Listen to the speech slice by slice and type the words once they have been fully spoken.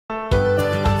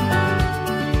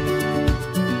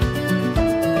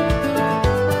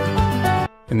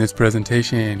this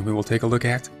presentation, we will take a look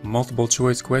at multiple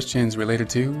choice questions related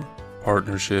to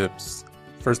partnerships.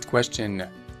 First question,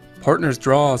 partners'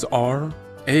 draws are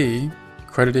A.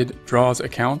 Credited draws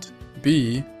account,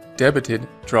 B. Debited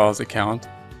draws account,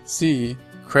 C.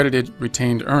 Credited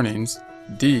retained earnings,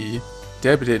 D.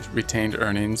 Debited retained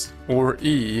earnings, or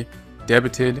E.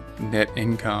 Debited net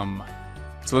income.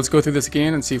 So let's go through this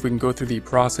again and see if we can go through the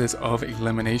process of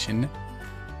elimination.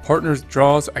 Partners'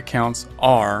 draws accounts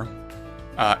are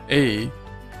A.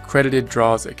 Credited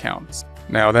draws accounts.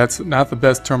 Now that's not the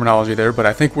best terminology there, but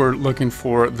I think we're looking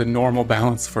for the normal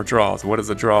balance for draws. What is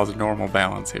the draws normal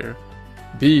balance here?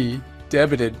 B.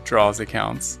 Debited draws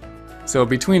accounts. So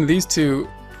between these two,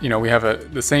 we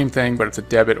have the same thing, but it's a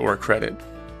debit or a credit.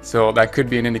 So that could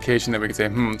be an indication that we could say,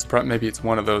 maybe it's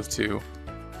one of those two.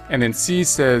 And then C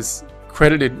says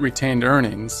credited retained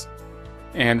earnings.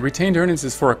 And retained earnings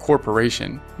is for a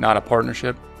corporation, not a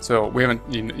partnership. So we haven't.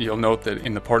 You'll note that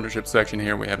in the partnership section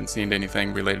here, we haven't seen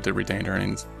anything related to retained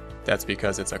earnings. That's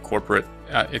because it's a corporate.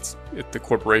 It's the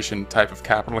corporation type of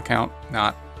capital account,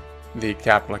 not the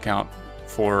capital account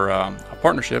for a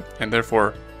partnership, and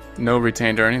therefore no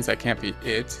retained earnings. That can't be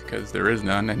it because there is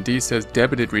none. And D says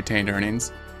debited retained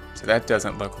earnings, so that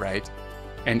doesn't look right.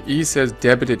 And E says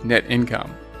debited net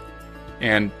income,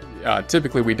 and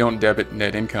typically we don't debit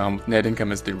net income. Net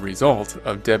income is the result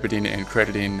of debiting and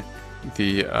crediting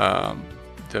the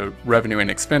revenue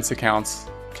and expense accounts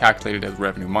calculated as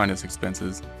revenue minus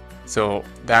expenses. So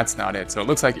that's not it. So it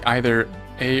looks like either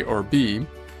A or B.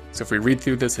 So if we read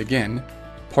through this again,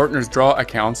 partners draw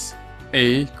accounts,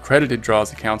 A. Credited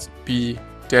draws accounts, B.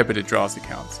 Debited draws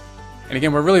accounts. And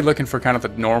again, we're really looking for kind of the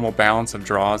normal balance of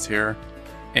draws here.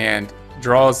 And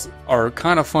draws are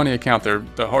kind of funny account. They're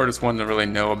the hardest one to really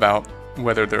know about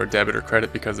whether they're a debit or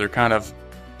credit because they're kind of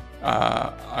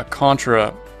a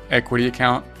contra equity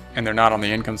account and they're not on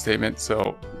the income statement,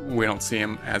 so we don't see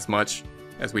them as much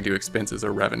as we do expenses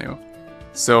or revenue.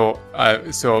 So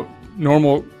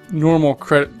normal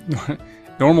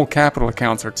capital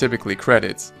accounts are typically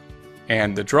credits,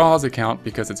 and the draws account,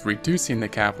 because it's reducing the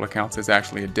capital accounts, is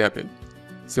actually a debit.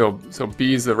 So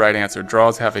B is the right answer.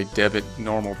 Draws have a debit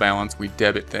normal balance. We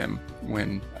debit them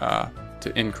when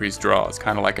to increase draws,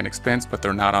 kind of like an expense, but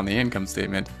they're not on the income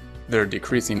statement. They're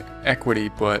decreasing equity,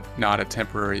 but not a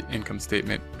temporary income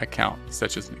statement account,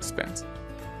 such as an expense.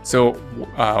 So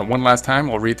one last time,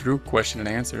 we'll read through question and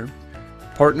answer.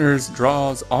 Partners'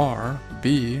 draws are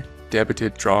B.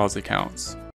 Debited draws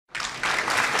accounts.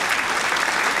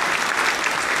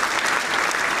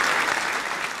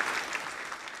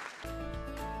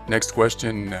 Next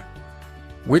question,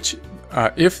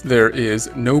 if there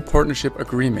is no partnership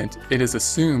agreement, it is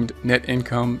assumed net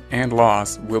income and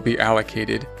loss will be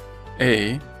allocated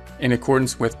A. in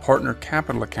accordance with partner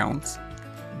capital accounts,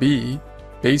 B.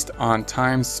 based on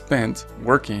time spent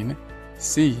working,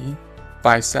 C.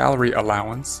 by salary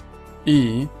allowance,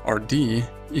 E or D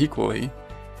equally,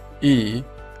 E.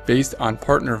 based on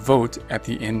partner vote at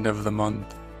the end of the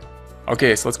month.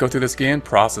 Okay, so let's go through this again.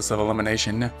 Process of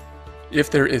elimination. If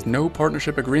there is no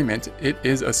partnership agreement, it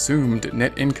is assumed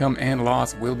net income and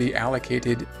loss will be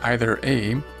allocated either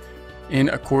A. in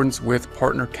accordance with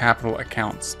partner capital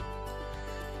accounts.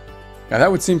 Now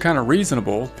that would seem kind of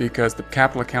reasonable because the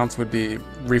capital accounts would be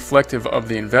reflective of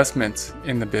the investment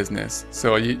in the business.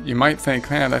 So you might think,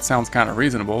 man, that sounds kind of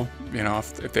reasonable.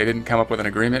 If they didn't come up with an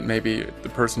agreement, maybe the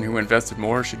person who invested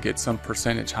more should get some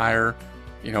percentage higher,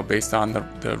 based on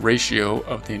the ratio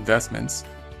of the investments.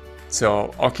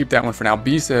 So I'll keep that one for now.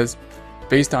 B says,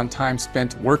 based on time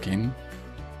spent working.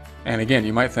 And again,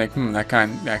 you might think, that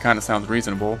kind of sounds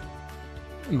reasonable.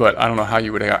 But I don't know how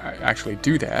you would actually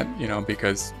do that,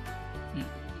 because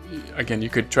again, you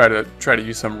could try to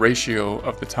use some ratio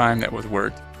of the time that was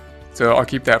worked. So I'll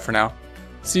keep that for now.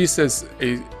 C says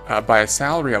by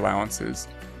salary allowances.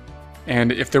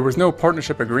 And if there was no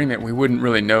partnership agreement, we wouldn't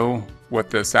really know what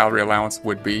the salary allowance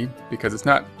would be because it's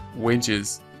not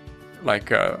wages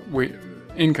like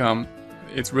income.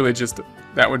 It's really just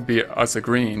that would be us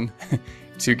agreeing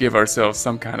to give ourselves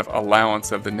some kind of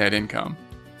allowance of the net income.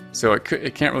 So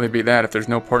it can't really be that. If there's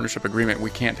no partnership agreement, we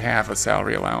can't have a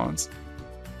salary allowance.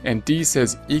 And D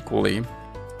says equally,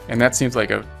 and that seems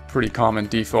like a pretty common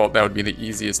default. That would be the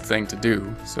easiest thing to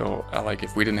do. So like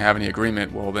if we didn't have any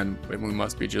agreement, well then we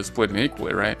must be just splitting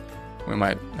equally, right?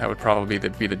 That would probably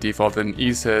be the default. Then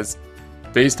E says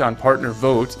based on partner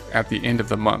vote at the end of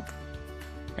the month.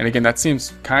 And again, that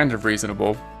seems kind of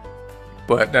reasonable,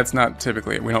 but that's not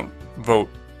typically, we don't vote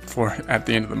for at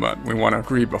the end of the month. We want to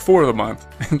agree before the month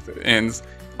ends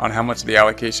on how much the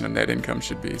allocation of net income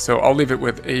should be. So I'll leave it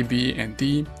with A, B, and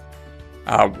D.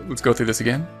 Let's go through this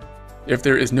again. If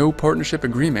there is no partnership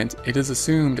agreement, it is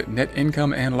assumed net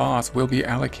income and loss will be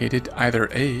allocated either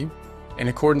A, in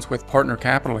accordance with partner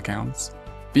capital accounts,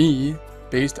 B,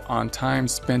 based on time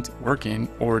spent working,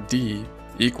 or D,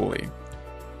 equally.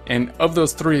 And of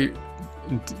those three,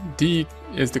 D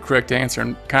is the correct answer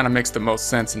and kind of makes the most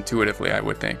sense intuitively, I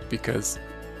would think, because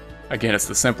again, it's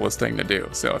the simplest thing to do.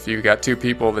 So if you got two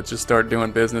people that just start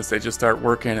doing business, they just start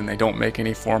working and they don't make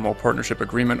any formal partnership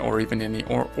agreement or even any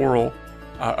oral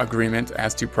agreement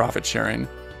as to profit sharing,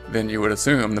 then you would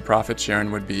assume the profit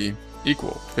sharing would be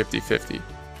equal, 50-50.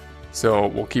 So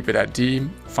we'll keep it at D.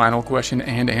 Final question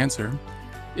and answer.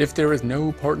 If there is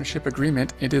no partnership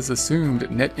agreement, it is assumed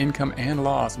net income and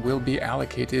loss will be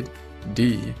allocated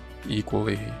D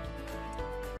equally.